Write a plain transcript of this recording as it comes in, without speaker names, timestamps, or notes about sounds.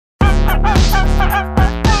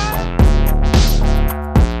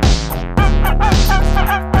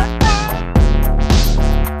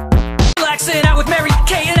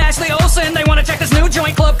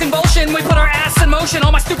ocean,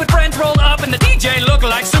 all my stupid friends rolled up, and the DJ looked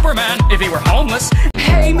like Superman if he were homeless.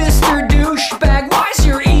 Hey, Mr. Douchebag, why's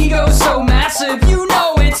your ego so massive? You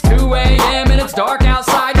know it's 2 a.m. and it's dark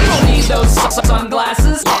outside. You don't need those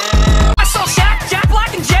sunglasses. Yeah. I saw Shaq, Jack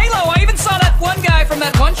Black, and J-Lo. I even saw that one guy from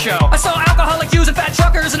that one show. I saw alcoholic Jews and fat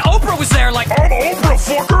truckers, and Oprah was there like, I'm Oprah,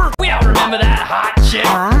 fucker. We all remember that hot chick.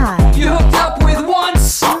 You hooked up with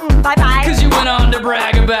once. Bye-bye. Cause you went on to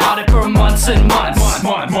brag about it for months and months.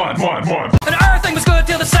 And everything was good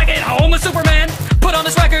till the second homeless Superman put on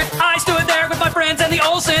this record. I stood there with my friends and the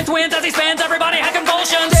Olsen twins as he spans every